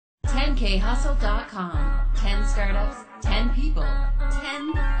10kHUSTLE.com. 10 startups, 10 people,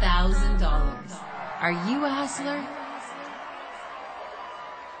 $10,000. Are you a hustler?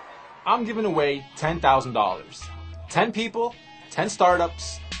 I'm giving away $10,000. 10 people, 10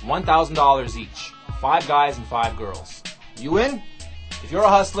 startups, $1,000 each. 5 guys and 5 girls. You in? If you're a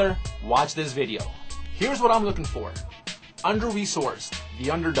hustler, watch this video. Here's what I'm looking for. Under-resourced, the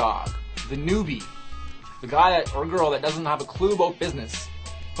underdog, the newbie, the guy that, or girl that doesn't have a clue about business,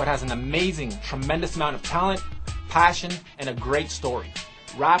 but has an amazing, tremendous amount of talent, passion, and a great story.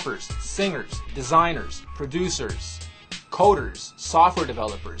 Rappers, singers, designers, producers, coders, software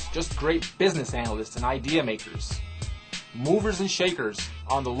developers, just great business analysts and idea makers. Movers and shakers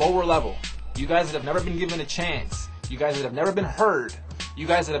on the lower level. You guys that have never been given a chance. You guys that have never been heard. You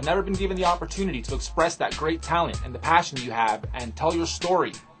guys that have never been given the opportunity to express that great talent and the passion you have and tell your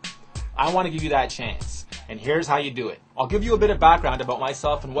story. I want to give you that chance. And here's how you do it. I'll give you a bit of background about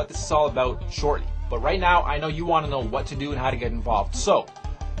myself and what this is all about shortly. But right now, I know you want to know what to do and how to get involved. So,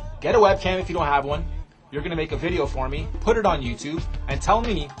 get a webcam if you don't have one. You're going to make a video for me, put it on YouTube, and tell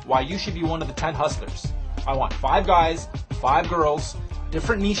me why you should be one of the 10 hustlers. I want 5 guys, 5 girls,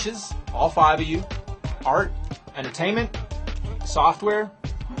 different niches, all 5 of you. Art, entertainment, software,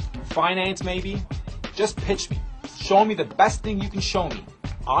 finance maybe. Just pitch me. Show me the best thing you can show me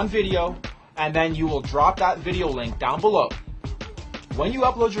on video, and then you will drop that video link down below. When you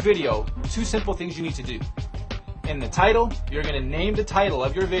upload your video, 2 simple things you need to do. In the title, you're going to name the title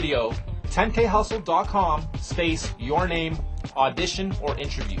of your video 10kHUSTLE.com space your name, audition, or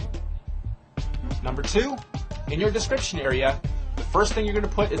interview. Number 2, in your description area, the first thing you're going to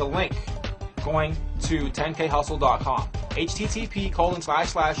put is a link going to 10kHUSTLE.com.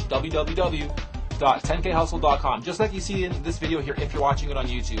 http://www.10kHUSTLE.com. Just like you see in this video here, if you're watching it on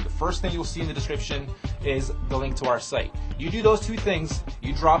YouTube, the first thing you'll see in the description is the link to our site. You do those 2 things,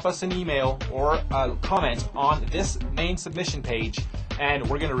 you drop us an email or a comment on this main submission page, and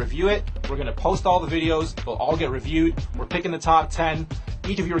we're going to review it. We're going to post all the videos. They'll all get reviewed. We're picking the top 10.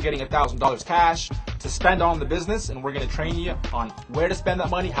 Each of you are getting $1,000 cash to spend on the business, and we're going to train you on where to spend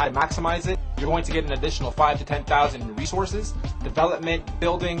that money, how to maximize it. You're going to get an additional 5 to 10,000 in resources, development,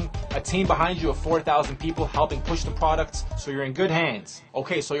 building, a team behind you of 4,000 people helping push the products, so you're in good hands.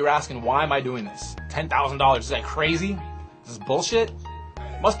 Okay, so you're asking, why am I doing this? $10,000, is that crazy? Is this bullshit?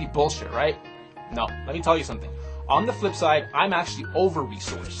 Must be bullshit, right? No, let me tell you something. On the flip side, I'm actually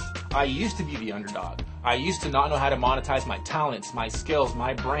over-resourced. I used to be the underdog. I used to not know how to monetize my talents, my skills,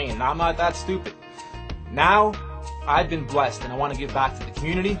 my brain. Now I'm not that stupid. Now, I've been blessed and I want to give back to the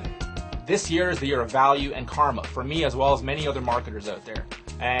community. This year is the year of value and karma for me as well as many other marketers out there.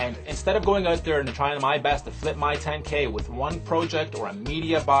 And instead of going out there and trying my best to flip my 10K with one project or a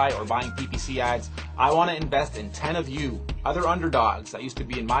media buy or buying PPC ads, I want to invest in 10 of you, other underdogs that used to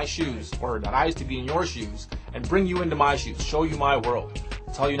be in my shoes or that I used to be in your shoes, and bring you into my shoes, show you my world.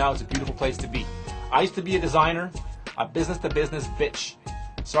 I'll tell you now, it's a beautiful place to be. I used to be a designer, a business-to-business bitch.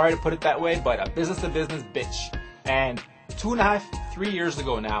 Sorry to put it that way, but a business-to-business bitch. And 2.5, 3 years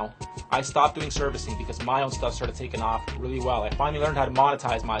ago now, I stopped doing servicing because my own stuff started taking off really well. I finally learned how to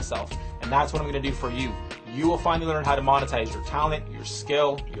monetize myself, and that's what I'm going to do for you. You will finally learn how to monetize your talent, your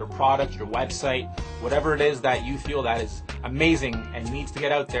skill, your product, your website, whatever it is that you feel that is amazing and needs to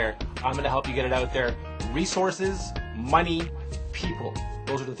get out there. I'm going to help you get it out there. Resources, money, people.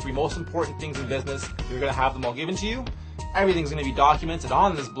 Those are the 3 most important things in business. You're going to have them all given to you. Everything's going to be documented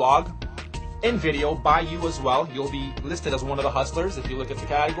on this blog, in video, by you as well. You'll be listed as one of the hustlers. If you look at the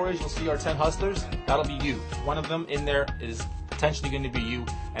categories, you'll see our 10 hustlers. That'll be you. One of them in there is potentially going to be you,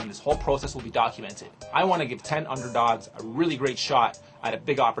 and this whole process will be documented. I want to give 10 underdogs a really great shot at a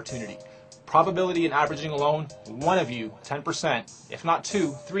big opportunity. Probability and averaging alone, one of you, 10%, if not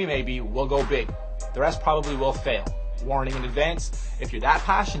 2, 3 maybe, will go big. The rest probably will fail. Warning in advance, if you're that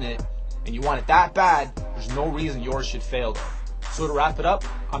passionate and you want it that bad, there's no reason yours should fail though. So to wrap it up,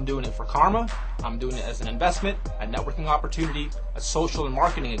 I'm doing it for karma, I'm doing it as an investment, a networking opportunity, a social and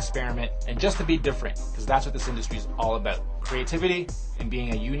marketing experiment, and just to be different, because that's what this industry is all about. Creativity and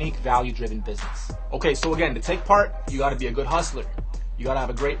being a unique, value-driven business. Okay, so again, to take part, you gotta be a good hustler. You gotta have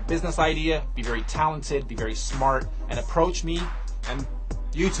a great business idea, be very talented, be very smart, and approach me and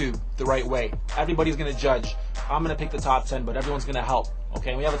YouTube the right way. Everybody's gonna judge. I'm gonna pick the top 10, but everyone's gonna help.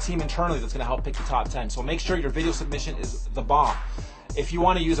 Okay, and we have a team internally that's gonna help pick the top 10. So make sure your video submission is the bomb. If you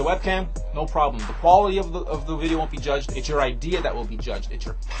want to use a webcam, no problem. The quality of the video won't be judged. It's your idea that will be judged. It's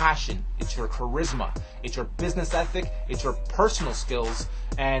your passion. It's your charisma. It's your business ethic. It's your personal skills.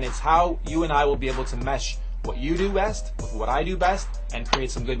 And it's how you and I will be able to mesh what you do best with what I do best and create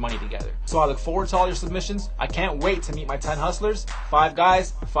some good money together. So I look forward to all your submissions. I can't wait to meet my 10 hustlers, 5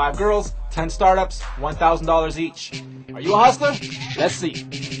 guys, 5 girls, 10 startups, $1,000 each. Are you a hustler? Let's see.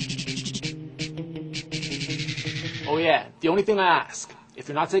 Oh yeah, the only thing I ask, if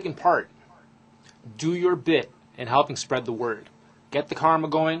you're not taking part, do your bit in helping spread the word. Get the karma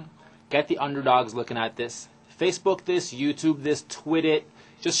going, get the underdogs looking at this. Facebook this, YouTube this, tweet it.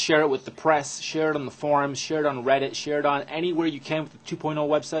 Just share it with the press, share it on the forums, share it on Reddit, share it on anywhere you can with the 2.0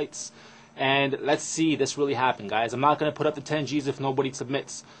 websites. And let's see this really happen, guys. I'm not going to put up the 10 G's if nobody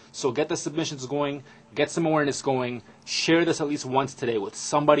submits. So get the submissions going, get some awareness going. Share this at least once today with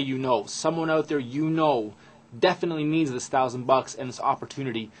somebody you know. Someone out there you know definitely needs this $1,000 and this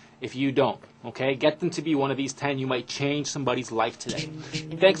opportunity if you don't. Okay? Get them to be one of these 10. You might change somebody's life today.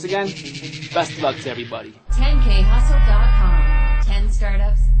 Thanks again. Best of luck to everybody. 10kHUSTLE.com. 10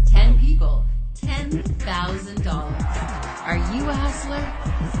 startups, 10 people, $10,000. Are you a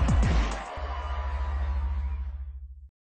hustler?